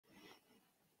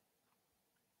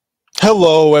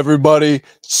Hello, everybody.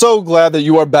 So glad that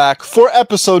you are back for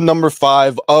episode number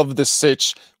 5 of the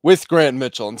Sitch with Grant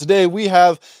Mitchell. And today we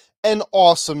have an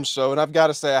awesome show. And I've got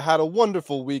to say, I had a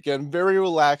wonderful weekend, very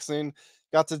relaxing.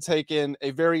 Got to take in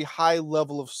a very high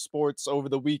level of sports over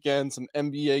the weekend, some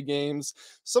NBA games,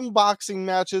 some boxing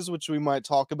matches, which we might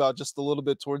talk about just a little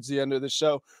bit towards the end of the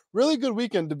show. Really good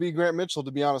weekend to be Grant Mitchell,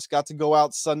 to be honest. Got to go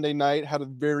out Sunday night, had a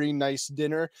very nice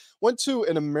dinner. Went to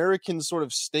an American sort of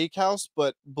steakhouse,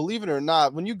 but believe it or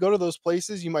not, when you go to those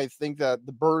places, you might think that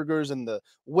the burgers and the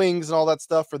wings and all that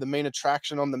stuff are the main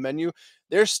attraction on the menu.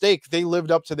 Their steak, they lived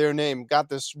up to their name. Got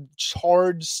this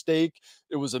charred steak.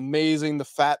 It was amazing. The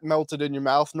fat melted in your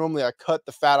mouth. Normally, I cut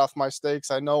the fat off my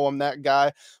steaks. I know I'm that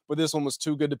guy, but this one was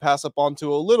too good to pass up on. A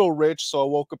little rich, so I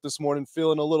woke up this morning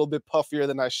feeling a little bit puffier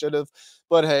than I should have.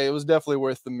 But hey, it was definitely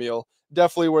worth the meal.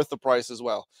 Definitely worth the price as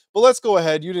well. But let's go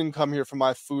ahead. You didn't come here for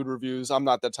my food reviews. I'm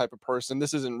not that type of person.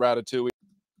 This isn't Ratatouille.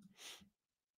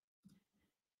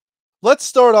 Let's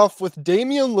start off with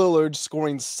Damian Lillard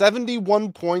scoring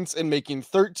 71 points and making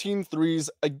 13 threes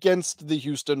against the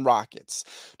Houston Rockets.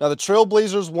 Now, the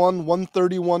Trailblazers won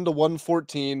 131 to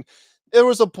 114. There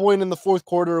was a point in the fourth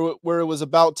quarter where it was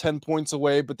about 10 points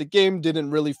away, but the game didn't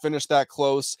really finish that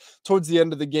close. Towards the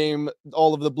end of the game,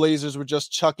 all of the Blazers were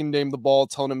just chucking Dame the ball,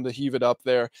 telling him to heave it up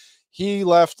there. He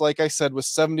left, like I said, with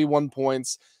 71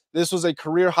 points. This was a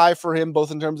career high for him,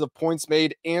 both in terms of points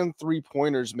made and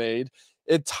three-pointers made.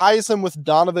 It ties him with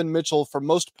Donovan Mitchell for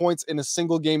most points in a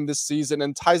single game this season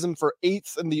and ties him for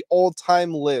 8th in the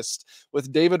all-time list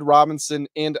with David Robinson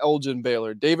and Elgin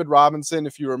Baylor. David Robinson,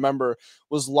 if you remember,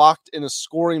 was locked in a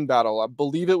scoring battle. I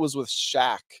believe it was with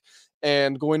Shaq.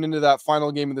 And going into that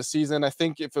final game of the season, I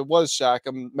think if it was Shaq,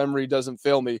 memory doesn't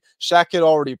fail me, Shaq had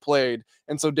already played.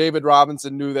 And so David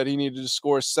Robinson knew that he needed to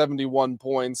score 71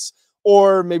 points.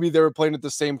 Or maybe they were playing at the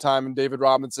same time and David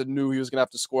Robinson knew he was going to have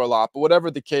to score a lot. But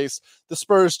whatever the case, the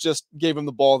Spurs just gave him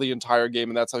the ball the entire game,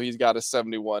 and that's how he's got a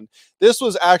 71. This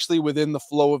was actually within the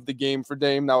flow of the game for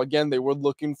Dame. Now, again, they were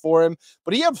looking for him,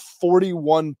 but he had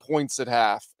 41 points at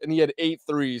half, and he had 8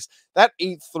 threes. That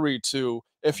 8-3, too.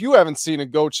 If you haven't seen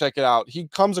it, go check it out. He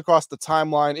comes across the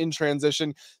timeline in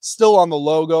transition, still on the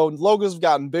logo. Logos have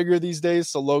gotten bigger these days,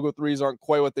 so logo threes aren't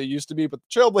quite what they used to be, but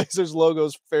the Trailblazers logo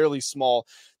is fairly small.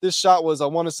 This shot was, I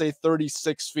want to say,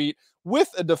 36 feet with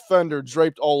a defender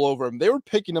draped all over him. They were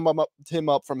picking him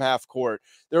up from half court.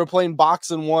 They were playing box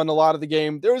and one a lot of the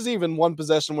game. There was even one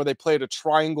possession where they played a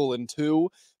triangle and two.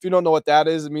 If you don't know what that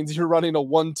is, it means you're running a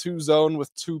 1-2 zone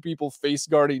with 2 people face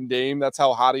guarding Dame. That's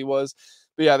how hot he was.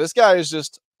 But yeah, this guy is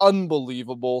just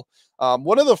unbelievable.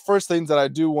 One of the first things that I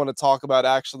do want to talk about,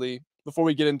 actually, before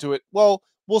we get into it, well,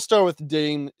 we'll start with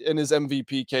Dame in his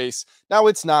MVP case. Now,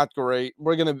 it's not great.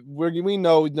 We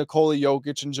know Nikola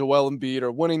Jokic and Joel Embiid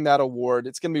are winning that award.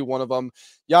 It's gonna be one of them.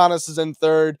 Giannis is in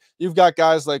third. You've got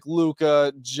guys like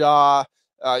Luka, Ja,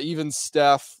 even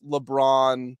Steph,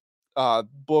 LeBron,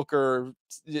 Booker.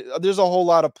 There's a whole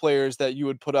lot of players that you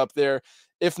would put up there,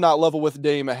 if not level with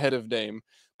Dame, ahead of Dame.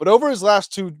 But over his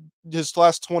last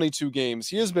 22 games,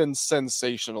 he has been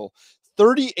sensational.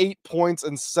 38 points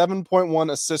and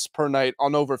 7.1 assists per night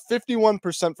on over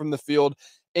 51% from the field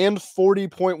and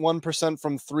 40.1%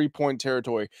 from three-point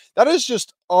territory. That is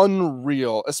just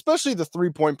unreal, especially the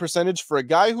three-point percentage for a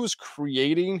guy who's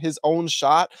creating his own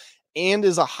shot and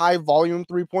is a high-volume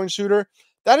three-point shooter.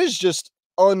 That is just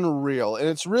unreal, and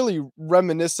it's really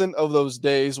reminiscent of those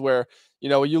days where, you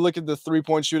know, you look at the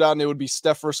three-point shootout and it would be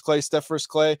Steph versus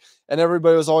Clay, and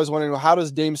everybody was always wondering, well, how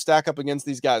does Dame stack up against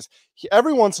these guys?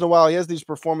 Every once in a while, he has these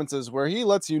performances where he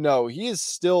lets you know he is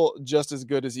still just as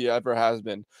good as he ever has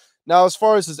been. Now, as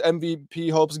far as his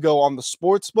MVP hopes go on the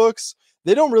sports books,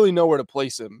 they don't really know where to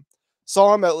place him.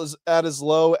 Saw him at as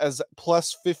low as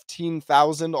plus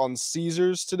 15,000 on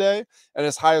Caesars today, and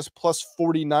as high as plus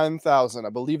 49,000. I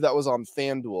believe that was on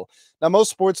FanDuel. Now, most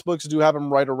sports books do have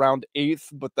him right around 8th,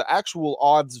 but the actual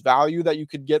odds value that you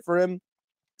could get for him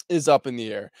is up in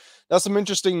the air. Now, some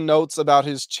interesting notes about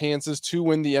his chances to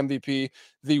win the MVP.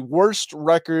 The worst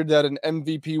record that an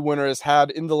MVP winner has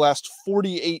had in the last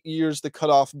 48 years, the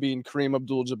cutoff being Kareem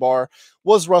Abdul-Jabbar,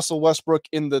 was Russell Westbrook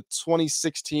in the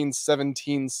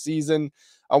 2016-17 season.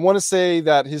 I want to say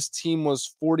that his team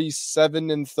was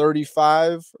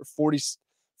 47-35 or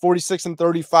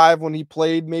 46-35 when he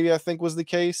played, maybe, I think was the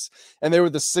case. And they were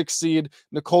the 6th seed.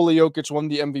 Nikola Jokic won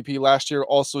the MVP last year,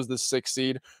 also as the 6th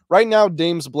seed. Right now,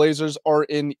 Dame's Blazers are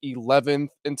in 11th.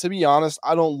 And to be honest,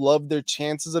 I don't love their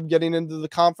chances of getting into the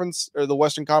conference or the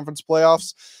Western Conference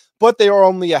playoffs, but they are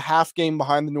only a half game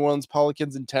behind the New Orleans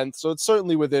Pelicans in 10th. So it's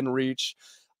certainly within reach.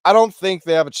 I don't think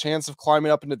they have a chance of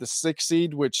climbing up into the 6th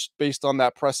seed, which based on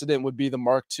that precedent would be the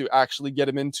mark to actually get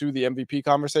him into the MVP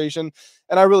conversation.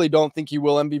 And I really don't think he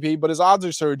will MVP, but his odds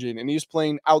are surging and he's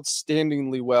playing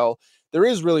outstandingly well. There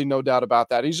is really no doubt about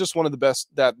that. He's just one of the best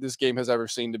that this game has ever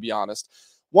seen, to be honest.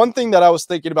 One thing that I was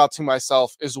thinking about to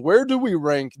myself is, where do we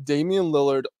rank Damian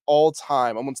Lillard all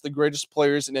time amongst the greatest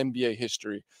players in NBA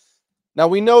history? Now,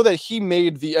 we know that he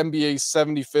made the NBA's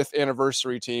 75th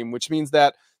anniversary team, which means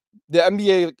that the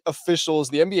NBA officials,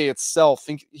 the NBA itself,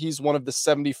 think he's one of the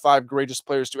 75 greatest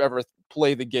players to ever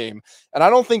play the game. And I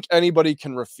don't think anybody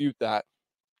can refute that.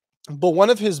 But one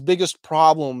of his biggest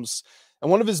problems and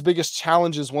one of his biggest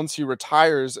challenges once he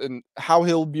retires, and how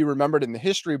he'll be remembered in the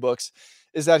history books,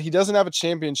 is that he doesn't have a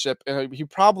championship and he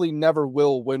probably never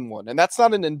will win one. And that's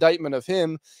not an indictment of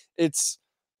him. It's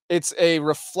it's a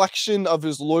reflection of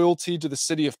his loyalty to the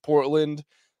city of Portland,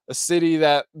 a city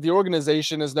that the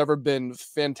organization has never been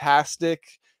fantastic.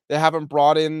 They haven't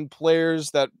brought in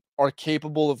players that are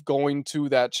capable of going to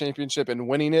that championship and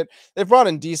winning it. They've brought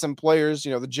in decent players,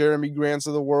 the Jeremy Grants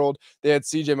of the world. They had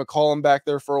CJ McCollum back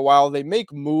there for a while. They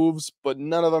make moves, but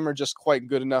none of them are just quite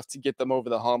good enough to get them over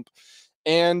the hump.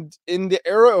 And in the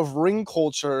era of ring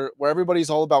culture, where everybody's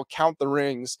all about count the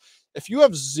rings, if you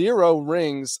have 0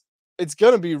 rings, it's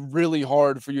going to be really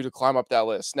hard for you to climb up that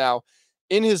list. Now,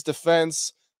 in his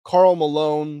defense, Karl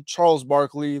Malone, Charles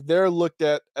Barkley, they're looked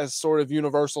at as sort of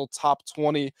universal top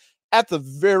 20, at the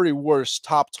very worst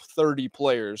top 30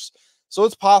 players. So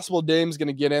it's possible Dame's going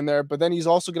to get in there, but then he's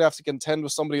also going to have to contend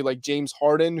with somebody like James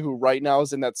Harden, who right now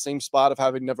is in that same spot of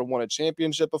having never won a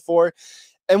championship before.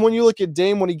 And when you look at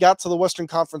Dame, when he got to the Western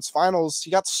Conference Finals,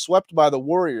 he got swept by the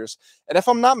Warriors. And if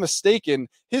I'm not mistaken,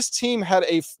 his team had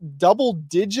a double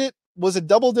digit. Was it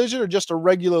double digit or just a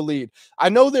regular lead? I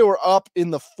know they were up in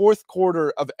the 4th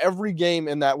quarter of every game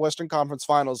in that Western Conference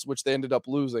Finals, which they ended up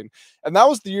losing. And that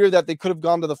was the year that they could have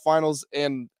gone to the finals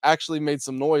and actually made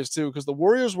some noise too, because the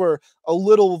Warriors were a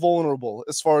little vulnerable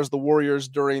as far as the Warriors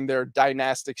during their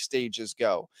dynastic stages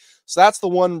go. So that's the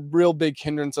one real big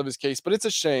hindrance of his case, but it's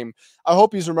a shame. I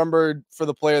hope he's remembered for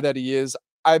the player that he is.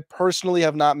 I personally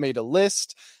have not made a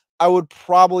list. I would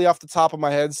probably off the top of my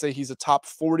head say he's a top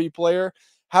 40 player.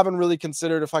 Haven't really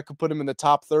considered if I could put him in the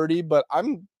top 30, but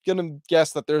I'm going to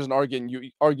guess that there's an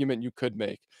argument you could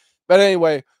make. But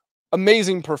anyway,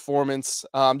 amazing performance.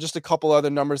 Just a couple other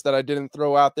numbers that I didn't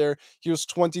throw out there. He was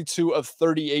 22 of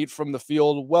 38 from the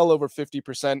field, well over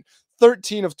 50%.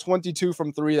 13 of 22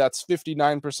 from 3, that's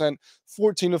 59%.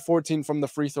 14 of 14 from the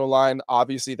free throw line,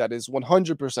 obviously that is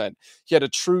 100%. He had a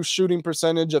true shooting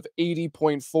percentage of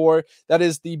 80.4. That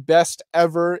is the best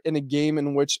ever in a game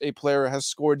in which a player has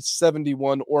scored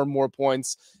 71 or more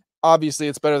points. Obviously,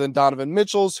 it's better than Donovan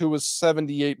Mitchell's, who was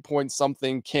 78 point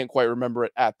something. Can't quite remember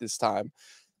it at this time.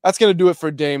 That's going to do it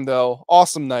for Dame, though.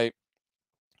 Awesome night.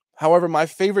 However, my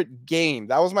favorite game,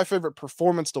 that was my favorite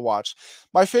performance to watch.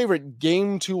 My favorite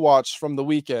game to watch from the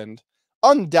weekend,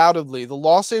 undoubtedly, the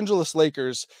Los Angeles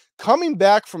Lakers coming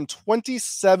back from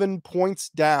 27 points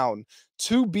down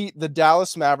to beat the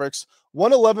Dallas Mavericks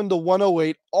 111 to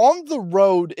 108 on the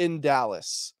road in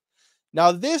Dallas.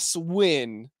 Now, this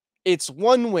win, it's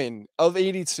one win of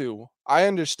 82. I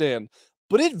understand,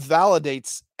 but it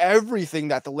validates everything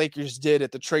that the Lakers did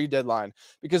at the trade deadline,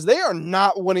 because they are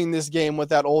not winning this game with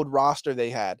that old roster they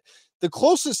had. The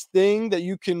closest thing that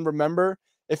you can remember,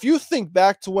 if you think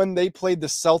back to when they played the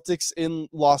Celtics in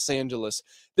Los Angeles,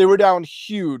 they were down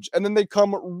huge, and then they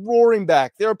come roaring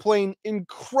back. They're playing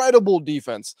incredible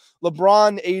defense.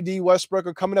 LeBron, AD, Westbrook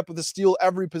are coming up with a steal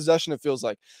every possession, it feels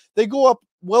like. They go up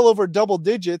well over double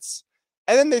digits,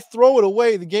 and then they throw it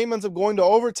away. The game ends up going to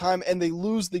overtime, and they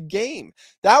lose the game.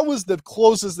 That was the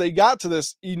closest they got to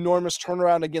this enormous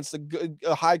turnaround against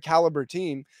a high-caliber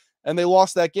team, and they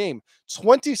lost that game.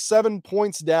 27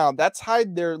 points down. That's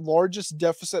tied their largest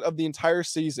deficit of the entire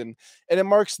season, and it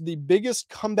marks the biggest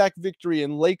comeback victory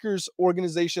in Lakers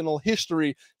organizational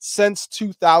history since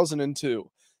 2002.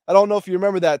 I don't know if you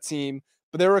remember that team,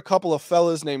 but there were a couple of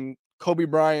fellas named Kobe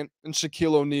Bryant and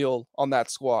Shaquille O'Neal on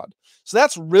that squad. So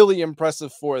that's really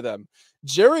impressive for them.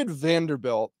 Jared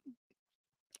Vanderbilt,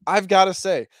 I've got to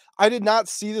say, I did not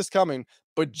see this coming,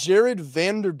 but Jared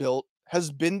Vanderbilt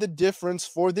has been the difference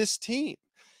for this team.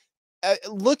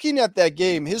 Looking at that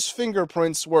game, his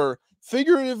fingerprints were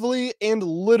figuratively and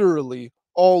literally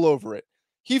all over it.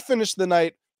 He finished the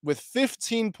night with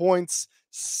 15 points,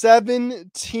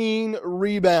 17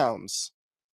 rebounds.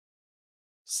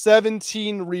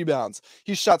 17 rebounds.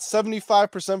 He shot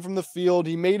 75% from the field.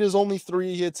 He made his only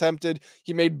 3 he attempted.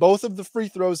 He made both of the free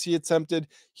throws he attempted.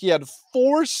 He had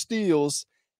 4 steals,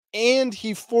 and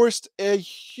he forced a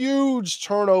huge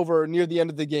turnover near the end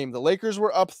of the game. The Lakers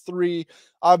were up 3.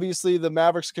 Obviously, the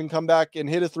Mavericks can come back and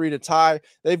hit a 3 to tie.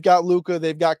 They've got Luka,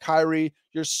 they've got Kyrie.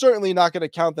 You're certainly not going to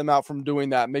count them out from doing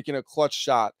that, making a clutch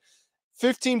shot.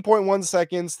 15.1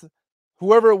 seconds.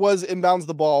 Whoever it was inbounds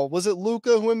the ball. Was it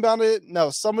Luka who inbounded it?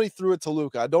 No, somebody threw it to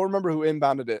Luka. I don't remember who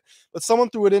inbounded it, but someone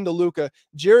threw it into Luka.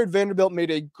 Jared Vanderbilt made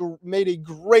a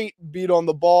great beat on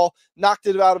the ball, knocked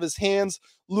it out of his hands.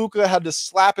 Luka had to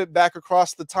slap it back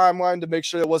across the timeline to make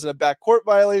sure it wasn't a backcourt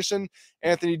violation.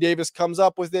 Anthony Davis comes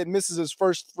up with it, misses his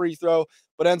first free throw,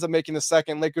 but ends up making the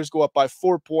second. Lakers go up by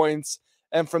 4 points.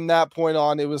 And from that point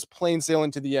on, it was plain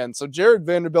sailing to the end. So Jared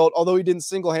Vanderbilt, although he didn't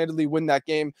single-handedly win that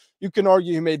game, you can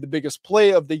argue he made the biggest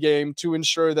play of the game to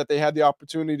ensure that they had the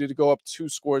opportunity to go up 2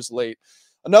 scores late.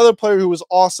 Another player who was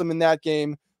awesome in that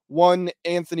game,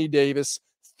 Anthony Davis,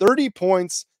 30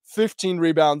 points, 15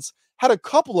 rebounds, had a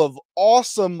couple of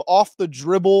awesome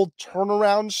off-the-dribble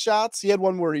turnaround shots. He had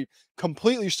one where he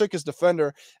completely shook his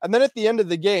defender. And then at the end of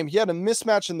the game, he had a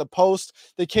mismatch in the post.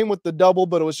 They came with the double,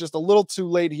 but it was just a little too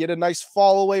late. He had a nice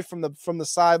fall away from the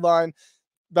sideline,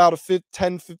 about a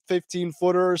 10, 15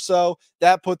 footer or so.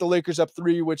 That put the Lakers up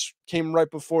 3, which came right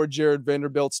before Jared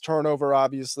Vanderbilt's turnover,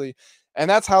 obviously. And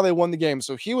that's how they won the game.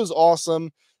 So he was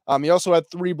awesome. He also had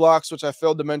 3 blocks, which I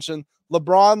failed to mention.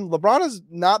 LeBron has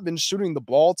not been shooting the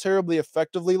ball terribly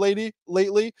effectively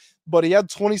lately, but he had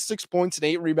 26 points and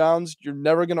 8 rebounds. You're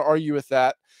never going to argue with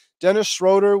that. Dennis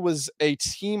Schroeder was a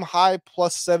team high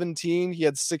plus 17. He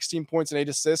had 16 points and 8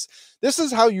 assists. This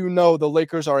is how you know the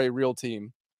Lakers are a real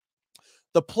team.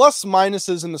 The plus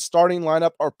minuses in the starting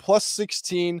lineup are plus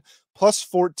 16, plus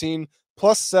 14,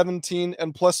 plus 17,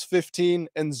 and plus 15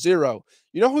 and 0.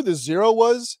 You know who the 0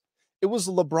 was? It was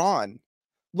LeBron.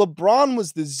 LeBron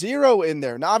was the 0 in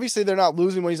there. Now, obviously, they're not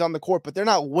losing when he's on the court, but they're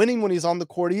not winning when he's on the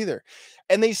court either.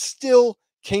 And they still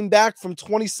came back from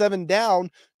 27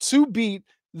 down to beat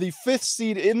the 5th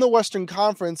seed in the Western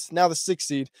Conference, now the 6th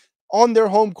seed, on their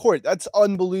home court. That's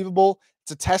unbelievable.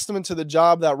 It's a testament to the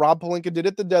job that Rob Pelinka did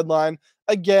at the deadline.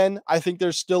 Again, I think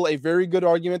there's still a very good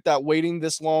argument that waiting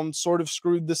this long sort of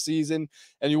screwed the season,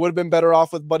 and you would have been better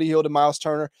off with Buddy Hield and Miles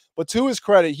Turner. But to his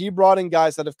credit, he brought in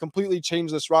guys that have completely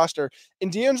changed this roster,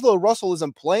 and D'Angelo Russell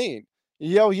isn't playing.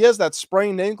 He has that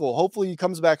sprained ankle. Hopefully he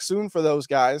comes back soon for those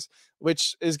guys,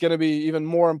 which is going to be even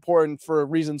more important for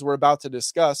reasons we're about to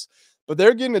discuss. But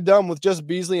they're getting it done with just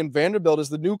Beasley and Vanderbilt as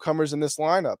the newcomers in this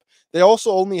lineup. They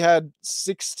also only had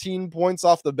 16 points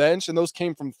off the bench, and those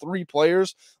came from 3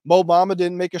 players. Mo Bamba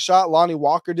didn't make a shot. Lonnie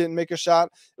Walker didn't make a shot.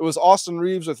 It was Austin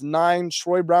Reeves with 9,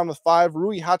 Troy Brown with 5,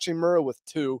 Rui Hachimura with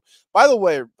 2. By the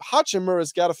way,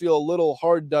 Hachimura's got to feel a little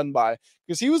hard done by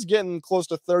because he was getting close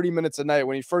to 30 minutes a night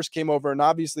when he first came over, and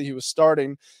obviously he was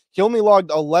starting. He only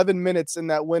logged 11 minutes in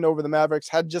that win over the Mavericks,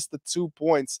 had just the 2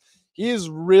 points. He is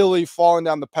really falling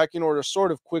down the pecking order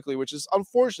sort of quickly, which is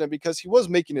unfortunate because he was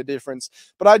making a difference.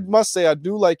 But I must say, I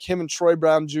do like him and Troy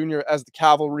Brown Jr. as the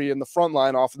cavalry in the front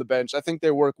line off of the bench. I think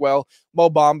they work well. Mo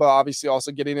Bamba obviously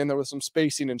also getting in there with some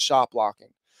spacing and shot blocking.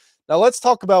 Now let's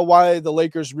talk about why the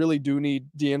Lakers really do need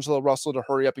D'Angelo Russell to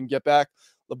hurry up and get back.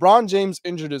 LeBron James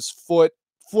injured his foot,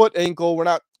 ankle. We're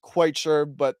not quite sure,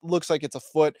 but looks like it's a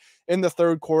foot in the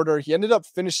 3rd quarter. He ended up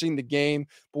finishing the game,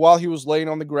 but while he was laying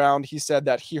on the ground, he said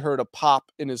that he heard a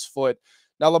pop in his foot.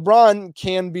 Now, LeBron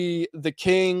can be the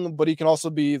king, but he can also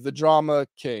be the drama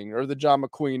king or the drama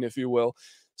queen, if you will.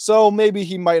 So maybe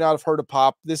he might not have heard a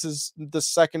pop. This is the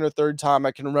 2nd or 3rd time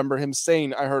I can remember him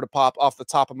saying I heard a pop off the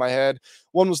top of my head.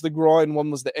 One was the groin, one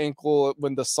was the ankle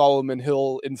when the Solomon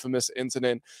Hill infamous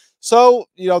incident. So,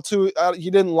 he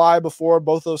didn't lie before.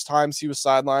 Both those times he was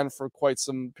sidelined for quite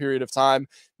some period of time.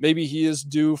 Maybe he is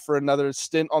due for another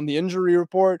stint on the injury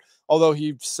report, although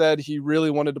he said he really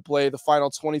wanted to play the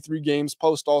final 23 games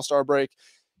post All-Star break.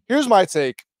 Here's my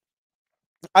take.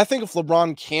 I think if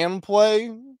LeBron can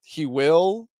play, he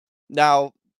will.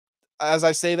 Now, as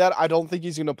I say that, I don't think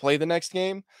he's going to play the next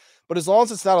game, but as long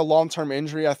as it's not a long-term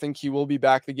injury, I think he will be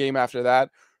back the game after that.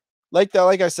 Like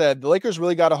I said, the Lakers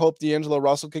really got to hope D'Angelo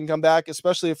Russell can come back,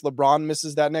 especially if LeBron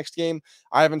misses that next game.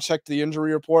 I haven't checked the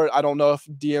injury report. I don't know if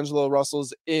D'Angelo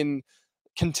Russell's in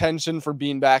contention for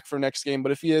being back for next game,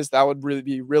 but if he is, that would really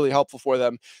be really helpful for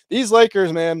them. These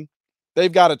Lakers, man, they've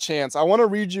got a chance. I want to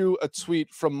read you a tweet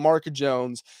from Mark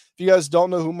Jones. If you guys don't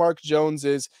know who Mark Jones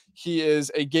is, he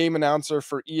is a game announcer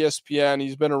for ESPN.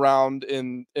 He's been around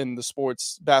in the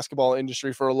sports basketball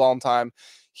industry for a long time.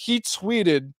 He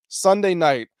tweeted Sunday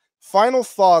night, final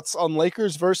thoughts on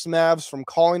Lakers versus Mavs from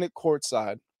calling it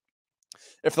courtside.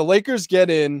 If the Lakers get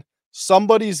in,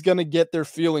 somebody's going to get their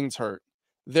feelings hurt.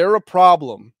 They're a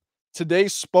problem. Today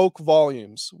spoke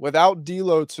volumes. Without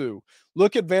D'Lo too.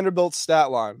 Look at Vanderbilt's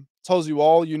stat line. Tells you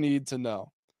all you need to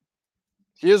know.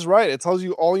 He is right. It tells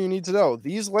you all you need to know.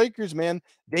 These Lakers, man,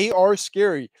 they are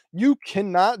scary. You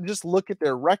cannot just look at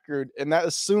their record and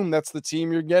assume that's the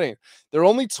team you're getting. They're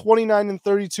only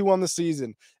 29-32 on the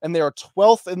season, and they are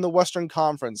 12th in the Western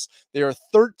Conference. They are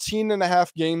 13 and a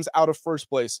half games out of first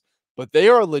place, but they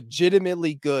are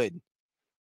legitimately good.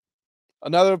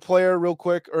 Another player, real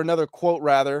quick, or another quote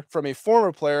rather, from a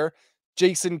former player,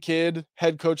 Jason Kidd,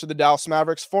 head coach of the Dallas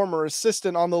Mavericks, former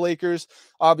assistant on the Lakers,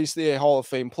 obviously a Hall of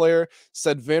Fame player,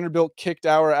 said Vanderbilt kicked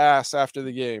our ass after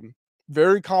the game.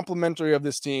 Very complimentary of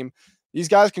this team. These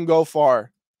guys can go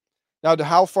far. Now, to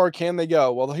how far can they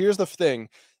go? Well, here's the thing.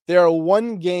 They are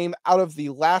one game out of the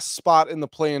last spot in the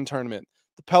play-in tournament.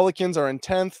 The Pelicans are in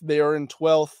 10th. They are in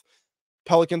 12th.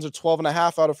 Pelicans are 12 and a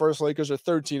half out of first. Lakers are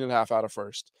 13 and a half out of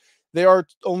first. They are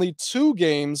only 2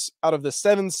 games out of the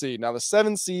 7 seed. Now, the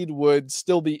 7 seed would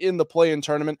still be in the play-in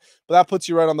tournament, but that puts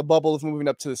you right on the bubble of moving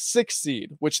up to the 6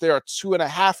 seed, which they are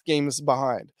 2.5 games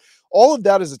behind. All of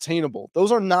that is attainable.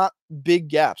 Those are not big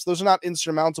gaps. Those are not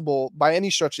insurmountable by any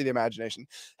stretch of the imagination.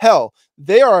 Hell,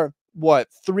 they are,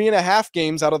 3.5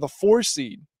 games out of the 4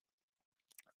 seed.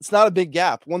 It's not a big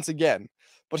gap, once again.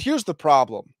 But here's the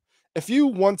problem. If you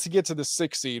want to get to the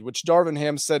 6th seed, which Darvin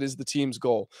Ham said is the team's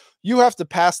goal, you have to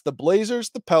pass the Blazers,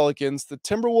 the Pelicans, the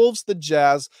Timberwolves, the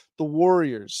Jazz, the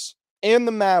Warriors, and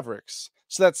the Mavericks.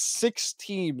 So that's 6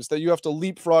 teams that you have to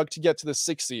leapfrog to get to the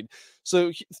 6th seed.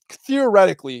 So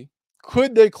theoretically,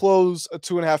 could they close a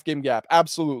 2.5 game gap?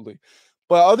 Absolutely.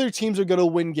 But other teams are going to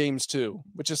win games too,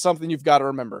 which is something you've got to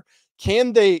remember.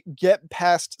 Can they get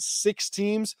past 6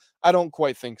 teams? I don't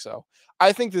quite think so.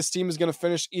 I think this team is going to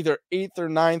finish either 8th or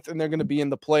 9th, and they're going to be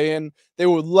in the play-in. They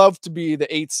would love to be the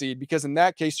 8th seed because in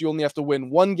that case, you only have to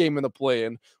win 1 game in the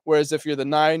play-in. Whereas if you're the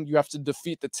 9, you have to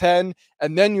defeat the 10,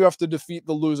 and then you have to defeat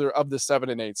the loser of the 7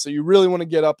 and 8. So you really want to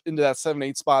get up into that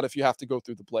 7-8 spot if you have to go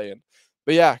through the play-in.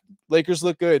 But yeah, Lakers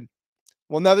look good.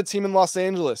 Well, another team in Los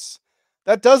Angeles.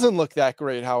 That doesn't look that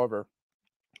great, however.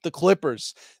 The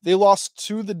Clippers. They lost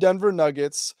to the Denver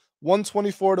Nuggets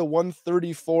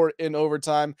 124-134 in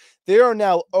overtime. They are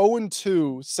now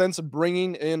 0-2 since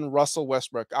bringing in Russell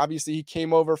Westbrook. Obviously, he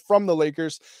came over from the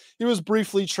Lakers. He was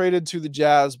briefly traded to the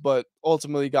Jazz, but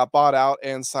ultimately got bought out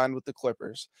and signed with the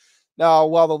Clippers. Now,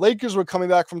 while the Lakers were coming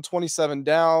back from 27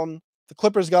 down, the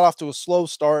Clippers got off to a slow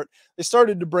start. They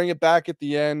started to bring it back at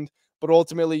the end, but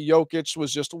ultimately Jokic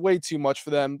was just way too much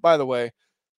for them. By the way,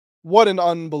 what an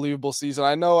unbelievable season.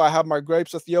 I know I have my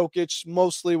gripes with Jokic,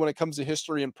 mostly when it comes to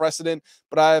history and precedent,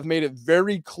 but I have made it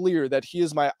very clear that he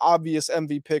is my obvious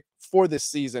MVP pick for this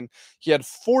season. He had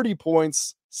 40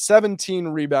 points, 17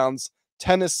 rebounds,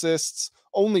 10 assists,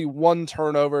 only 1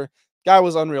 turnover. Guy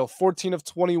was unreal. 14 of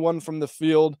 21 from the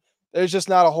field. There's just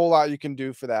not a whole lot you can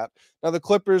do for that. Now, the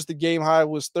Clippers, the game high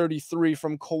was 33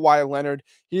 from Kawhi Leonard.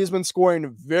 He has been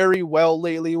scoring very well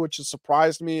lately, which has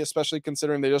surprised me, especially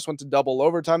considering they just went to double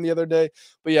overtime the other day.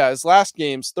 But yeah, his last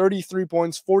games, 33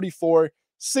 points, 44,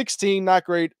 16, not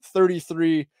great,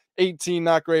 33, 18,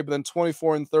 not great, but then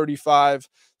 24 and 35,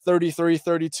 33,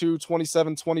 32,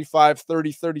 27, 25,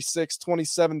 30, 36,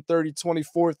 27, 30,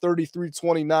 24, 33,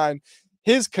 29.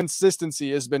 His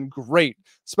consistency has been great,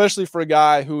 especially for a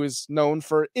guy who is known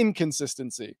for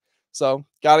inconsistency. So,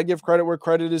 got to give credit where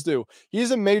credit is due. He's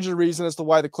a major reason as to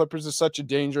why the Clippers are such a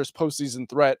dangerous postseason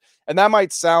threat. And that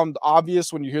might sound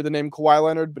obvious when you hear the name Kawhi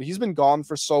Leonard, but he's been gone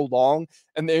for so long,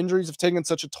 and the injuries have taken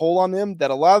such a toll on him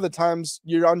that a lot of the times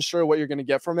you're unsure what you're going to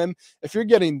get from him. If you're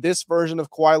getting this version of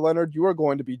Kawhi Leonard, you are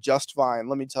going to be just fine,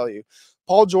 let me tell you.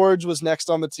 Paul George was next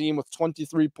on the team with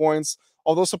 23 points.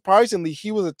 Although surprisingly,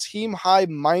 he was a team high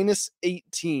minus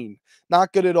 18.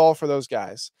 Not good at all for those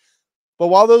guys. But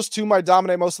while those two might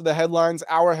dominate most of the headlines,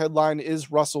 our headline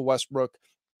is Russell Westbrook.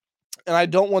 And I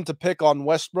don't want to pick on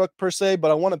Westbrook per se,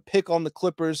 but I want to pick on the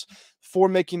Clippers for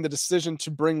making the decision to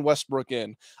bring Westbrook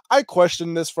in. I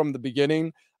questioned this from the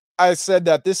beginning. I said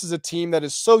that this is a team that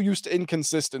is so used to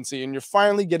inconsistency, and you're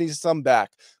finally getting some back.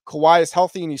 Kawhi is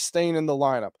healthy, and he's staying in the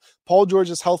lineup. Paul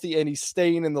George is healthy, and he's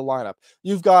staying in the lineup.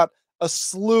 You've got a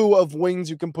slew of wings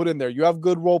you can put in there. You have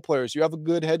good role players. You have a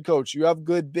good head coach. You have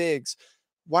good bigs.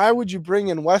 Why would you bring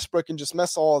in Westbrook and just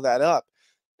mess all of that up?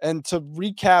 And to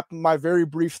recap my very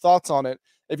brief thoughts on it,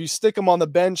 if you stick him on the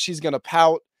bench, he's going to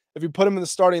pout. If you put him in the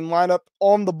starting lineup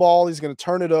on the ball, he's going to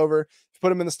turn it over. If you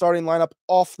put him in the starting lineup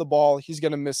off the ball, he's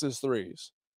going to miss his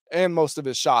threes and most of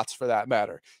his shots for that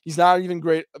matter. He's not even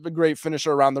a great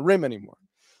finisher around the rim anymore.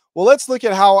 Well, let's look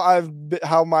at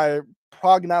how my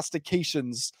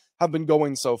prognostications have been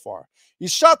going so far.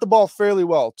 He's shot the ball fairly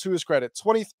well, to his credit.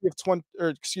 23 of 20, or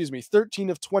excuse me, 13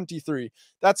 of 23.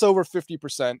 That's over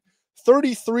 50%.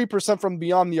 33% from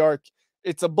beyond the arc.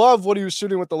 It's above what he was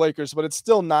shooting with the Lakers, but it's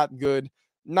still not good.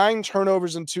 9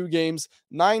 turnovers in 2 games,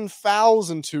 9 fouls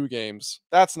in 2 games.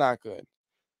 That's not good.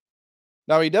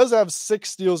 Now, he does have 6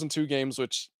 steals in 2 games,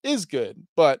 which is good,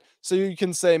 but so you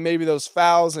can say maybe those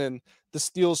fouls and the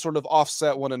steals sort of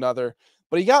offset one another.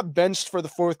 But he got benched for the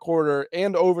 4th quarter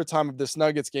and overtime of this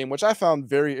Nuggets game, which I found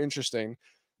very interesting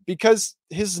because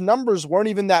his numbers weren't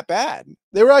even that bad.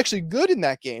 They were actually good in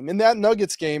that game. In that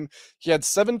Nuggets game, he had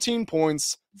 17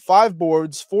 points, 5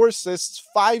 boards, 4 assists,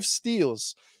 5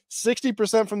 steals,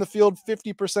 60% from the field,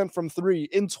 50% from 3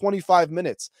 in 25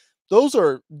 minutes. Those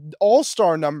are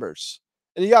all-star numbers.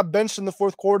 And he got benched in the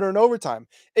 4th quarter and overtime.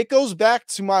 It goes back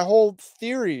to my whole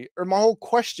theory or my whole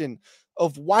question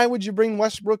of why would you bring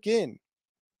Westbrook in?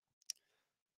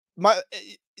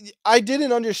 I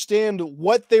didn't understand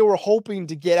what they were hoping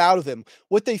to get out of him,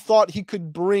 what they thought he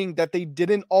could bring that they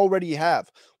didn't already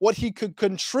have, what he could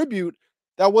contribute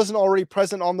that wasn't already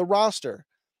present on the roster.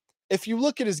 If you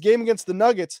look at his game against the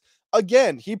Nuggets,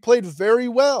 again, he played very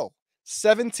well.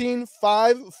 17,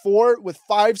 5, 4 with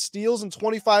 5 steals in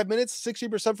 25 minutes,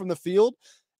 60% from the field.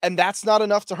 And that's not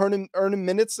enough to earn him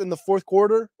minutes in the 4th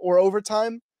quarter or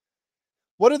overtime.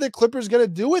 What are the Clippers going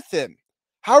to do with him?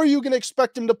 How are you going to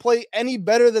expect him to play any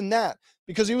better than that?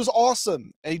 Because he was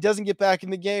awesome and he doesn't get back in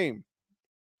the game.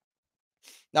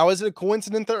 Now, is it a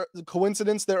coincidence they're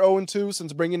 0-2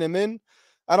 since bringing him in?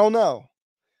 I don't know.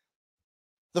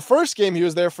 The first game he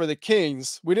was there for the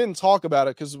Kings, we didn't talk about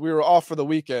it because we were off for the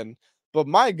weekend. But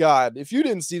my God, if you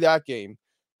didn't see that game,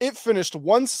 it finished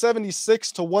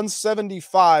 176 to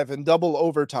 175 in double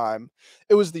overtime.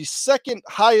 It was the 2nd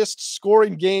highest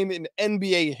scoring game in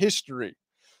NBA history.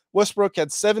 Westbrook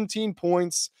had 17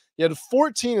 points. He had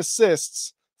 14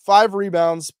 assists, 5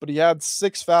 rebounds, but he had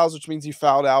 6 fouls, which means he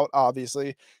fouled out, obviously.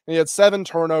 And he had 7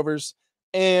 turnovers,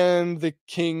 and the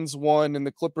Kings won, and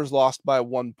the Clippers lost by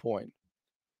 1 point.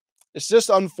 It's just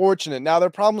unfortunate. Now, their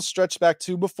problems stretch back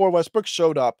to before Westbrook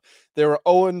showed up. They were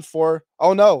 0-4.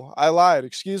 Oh, no, I lied.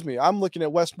 Excuse me. I'm looking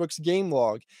at Westbrook's game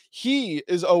log. He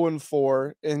is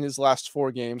 0-4 in his last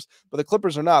 4 games, but the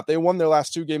Clippers are not. They won their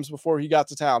last 2 games before he got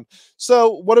to town. So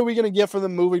what are we going to get from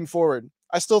them moving forward?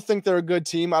 I still think they're a good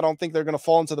team. I don't think they're going to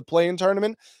fall into the play-in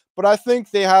tournament, but I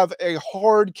think they have a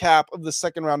hard cap of the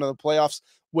 2nd round of the playoffs.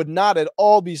 Would not at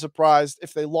all be surprised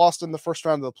if they lost in the 1st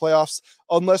round of the playoffs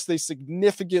unless they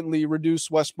significantly reduce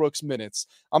Westbrook's minutes.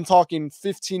 I'm talking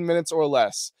 15 minutes or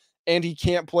less, and he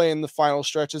can't play in the final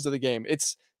stretches of the game.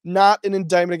 It's not an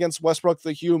indictment against Westbrook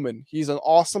the human. He's an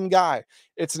awesome guy.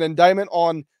 It's an indictment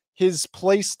on his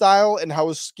play style and how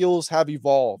his skills have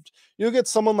evolved. You get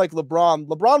someone like LeBron.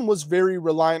 LeBron was very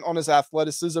reliant on his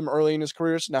athleticism early in his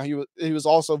career. So now he was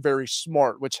also very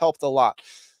smart, which helped a lot.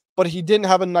 But he didn't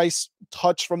have a nice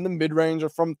touch from the mid-range or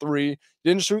from 3.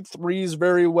 Didn't shoot threes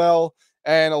very well.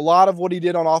 And a lot of what he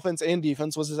did on offense and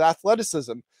defense was his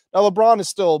athleticism. Now, LeBron is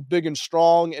still big and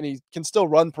strong, and he can still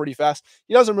run pretty fast.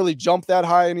 He doesn't really jump that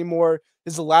high anymore.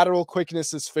 His lateral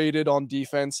quickness is faded on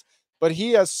defense. But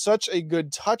he has such a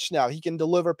good touch now. He can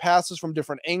deliver passes from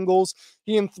different angles.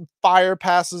 He can fire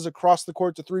passes across the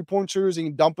court to 3-point shooters. He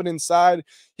can dump it inside.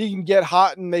 He can get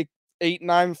hot and make 8,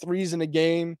 9 threes in a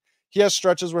game. He has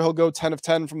stretches where he'll go 10 of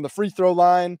 10 from the free throw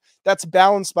line. That's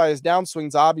balanced by his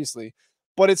downswings, obviously.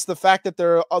 But it's the fact that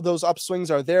those upswings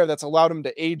are there that's allowed him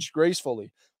to age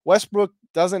gracefully. Westbrook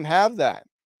doesn't have that.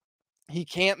 He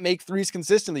can't make threes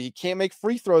consistently. He can't make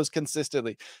free throws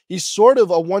consistently. He's sort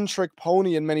of a one-trick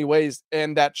pony in many ways.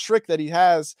 And that trick that he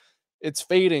has, it's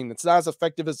fading. It's not as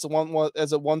effective as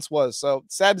it once was. So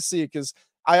sad to see it because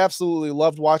I absolutely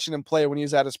loved watching him play when he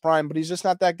was at his prime, but he's just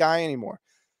not that guy anymore.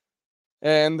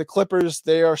 And the Clippers,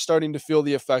 they are starting to feel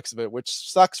the effects of it, which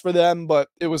sucks for them, but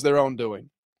it was their own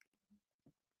doing.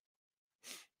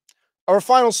 Our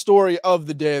final story of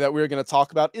the day that we're going to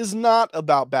talk about is not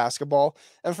about basketball.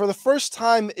 And for the first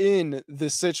time in the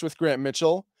Sitch with Grant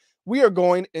Mitchell, we are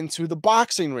going into the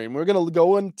boxing ring. We're going to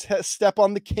go and step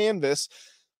on the canvas.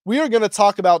 We are going to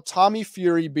talk about Tommy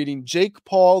Fury beating Jake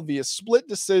Paul via split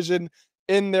decision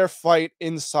in their fight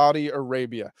in Saudi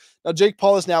Arabia. Now, Jake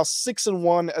Paul is now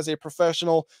 6-1 as a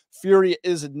professional. Fury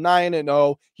is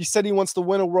 9-0. He said he wants to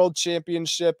win a world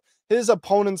championship. His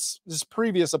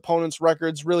previous opponents'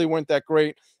 records really weren't that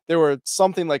great. They were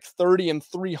something like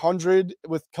 30-300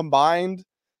 with combined.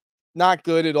 Not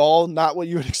good at all. Not what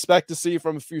you would expect to see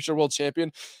from a future world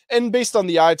champion. And based on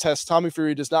the eye test, Tommy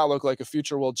Fury does not look like a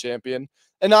future world champion.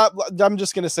 And I'm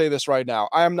just going to say this right now.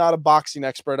 I am not a boxing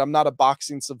expert. I'm not a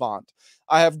boxing savant.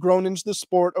 I have grown into the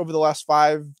sport over the last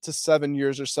 5 to 7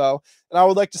 years or so. And I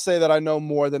would like to say that I know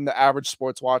more than the average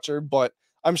sports watcher, but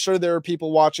I'm sure there are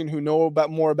people watching who know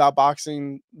more about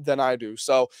boxing than I do.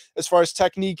 So as far as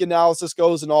technique analysis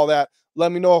goes and all that,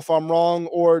 let me know if I'm wrong,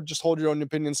 or just hold your own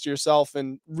opinions to yourself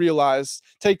and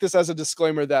take this as a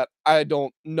disclaimer that I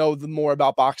don't know more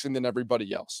about boxing than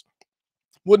everybody else.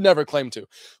 Would never claim to.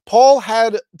 Paul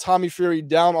had Tommy Fury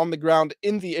down on the ground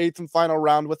in the 8th and final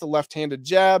round with a left-handed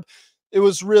jab. It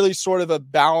was really sort of a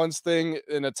balance thing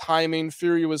and a timing.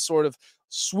 Fury was sort of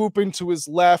swooping to his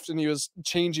left and he was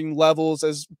changing levels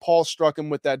as Paul struck him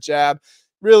with that jab.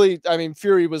 Really, I mean,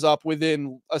 Fury was up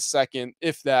within a second,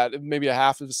 if that, maybe a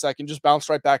half of a second, just bounced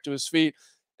right back to his feet.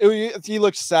 He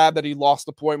looked sad that he lost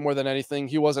the point more than anything.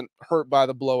 He wasn't hurt by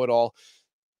the blow at all.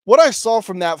 What I saw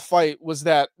from that fight was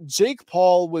that Jake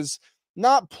Paul was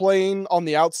not playing on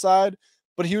the outside,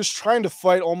 but he was trying to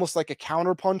fight almost like a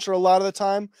counter puncher a lot of the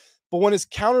time. But when his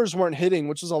counters weren't hitting,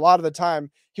 which was a lot of the time,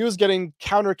 he was getting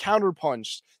counter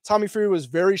punched. Tommy Fury was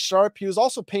very sharp. He was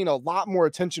also paying a lot more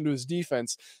attention to his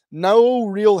defense. No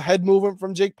real head movement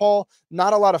from Jake Paul,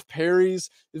 not a lot of parries,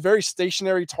 a very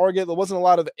stationary target. There wasn't a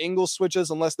lot of angle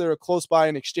switches unless they were close by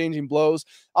and exchanging blows.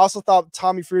 I also thought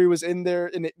Tommy Fury was in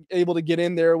there and able to get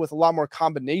in there with a lot more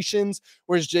combinations,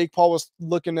 whereas Jake Paul was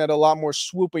looking at a lot more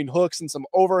swooping hooks and some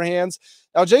overhands.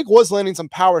 Now, Jake was landing some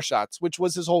power shots, which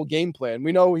was his whole game plan.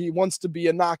 We know he wants to be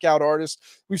a knockout artist.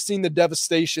 We've seen the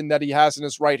devastation that he has in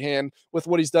his right hand with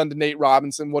what he's done to Nate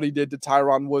Robinson, what he did to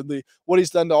Tyron Woodley, what he's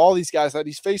done to all these guys that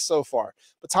he's faced so far.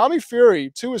 But Tommy Fury,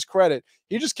 to his credit,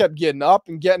 he just kept getting up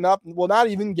and getting up. Well, not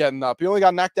even getting up. He only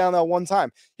got knocked down that one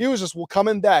time. He was just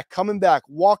coming back,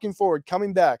 walking forward,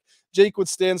 coming back. Jake would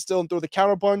stand still and throw the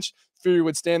counterpunch. Fury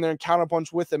would stand there and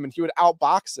counterpunch with him, and he would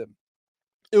outbox him.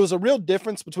 It was a real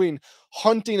difference between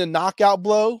hunting a knockout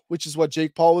blow, which is what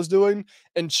Jake Paul was doing,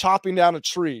 and chopping down a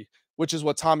tree, which is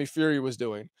what Tommy Fury was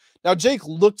doing. Now, Jake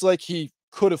looked like he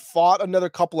could have fought another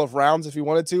couple of rounds if he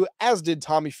wanted to, as did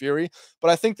Tommy Fury,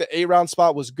 but I think the 8-round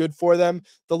spot was good for them.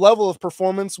 The level of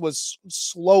performance was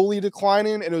slowly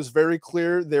declining, and it was very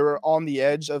clear they were on the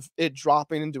edge of it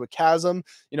dropping into a chasm.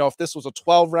 You know, if this was a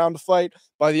 12-round fight,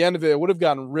 by the end of it, it would have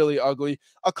gotten really ugly.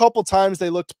 A couple times they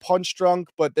looked punch drunk,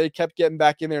 but they kept getting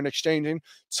back in there and exchanging.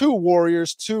 Two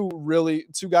warriors, two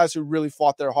guys who really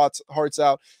fought their hearts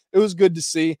out. It was good to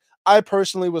see. I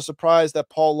personally was surprised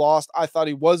that Paul lost. I thought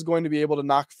he was going to be able to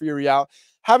knock Fury out.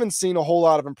 Haven't seen a whole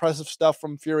lot of impressive stuff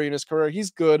from Fury in his career.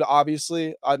 He's good,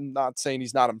 obviously. I'm not saying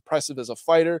he's not impressive as a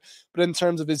fighter, but in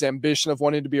terms of his ambition of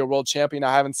wanting to be a world champion,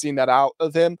 I haven't seen that out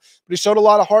of him. But he showed a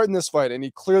lot of heart in this fight, and he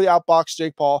clearly outboxed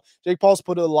Jake Paul. Jake Paul's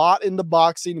put a lot into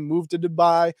boxing. He moved to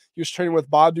Dubai. He was training with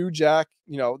Badu Jack,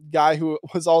 guy who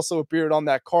was also appeared on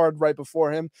that card right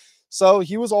before him. So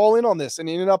he was all in on this, and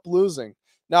he ended up losing.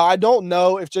 Now, I don't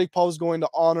know if Jake Paul is going to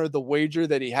honor the wager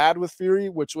that he had with Fury,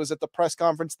 which was at the press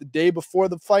conference the day before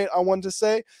the fight, I wanted to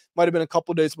say. Might have been a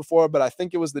couple days before, but I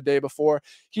think it was the day before.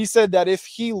 He said that if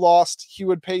he lost, he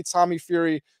would pay Tommy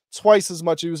Fury twice as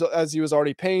much as he was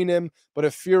already paying him. But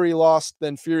if Fury lost,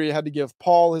 then Fury had to give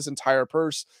Paul his entire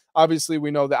purse. Obviously,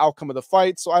 we know the outcome of the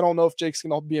fight, so I don't know if Jake's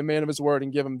going to be a man of his word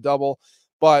and give him double.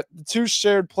 But the two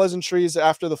shared pleasantries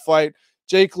after the fight.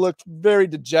 Jake looked very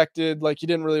dejected, like he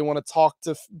didn't really want to talk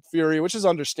to Fury, which is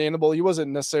understandable. He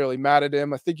wasn't necessarily mad at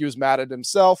him. I think he was mad at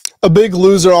himself. A big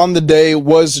loser on the day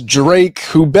was Drake,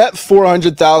 who bet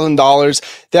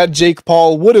 $400,000 that Jake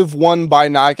Paul would have won by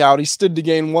knockout. He stood to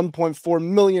gain $1.4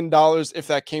 million if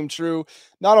that came true.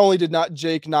 Not only did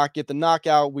Jake not get the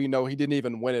knockout, we know he didn't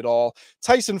even win it all.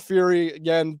 Tyson Fury,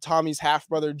 again, Tommy's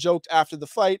half-brother, joked after the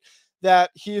fight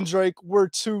that he and Drake were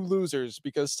two losers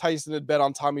because Tyson had bet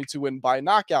on Tommy to win by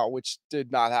knockout, which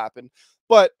did not happen.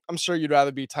 But I'm sure you'd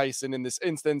rather be Tyson in this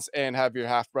instance and have your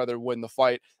half-brother win the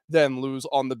fight than lose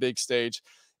on the big stage.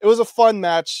 It was a fun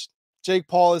match. Jake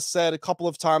Paul has said a couple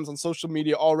of times on social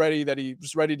media already that he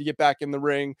was ready to get back in the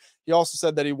ring. He also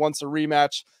said that he wants a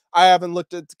rematch. I haven't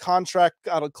looked at the contract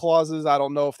out of clauses. I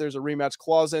don't know if there's a rematch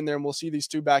clause in there, and we'll see these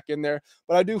two back in there.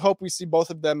 But I do hope we see both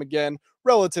of them again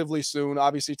relatively soon.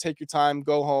 Obviously, take your time,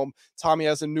 go home. Tommy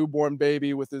has a newborn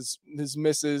baby with his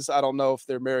missus. I don't know if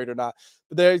they're married or not,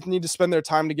 but they need to spend their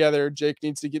time together. Jake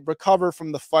needs to recover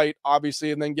from the fight,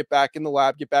 obviously, and then get back in the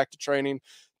lab, get back to training.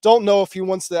 Don't know if he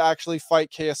wants to actually fight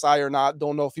KSI or not.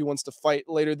 Don't know if he wants to fight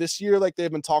later this year like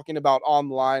they've been talking about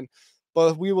online.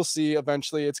 But we will see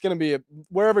eventually. It's going to be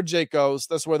wherever Jake goes,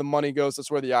 that's where the money goes. That's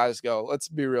where the eyes go. Let's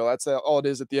be real. That's all it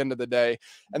is at the end of the day.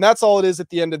 And that's all it is at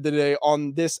the end of the day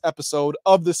on this episode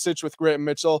of The Sitch with Grant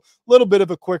Mitchell. A little bit of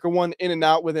a quicker one, in and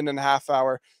out within a half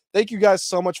hour. Thank you guys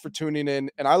so much for tuning in,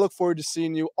 and I look forward to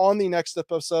seeing you on the next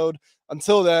episode.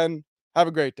 Until then, have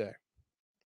a great day.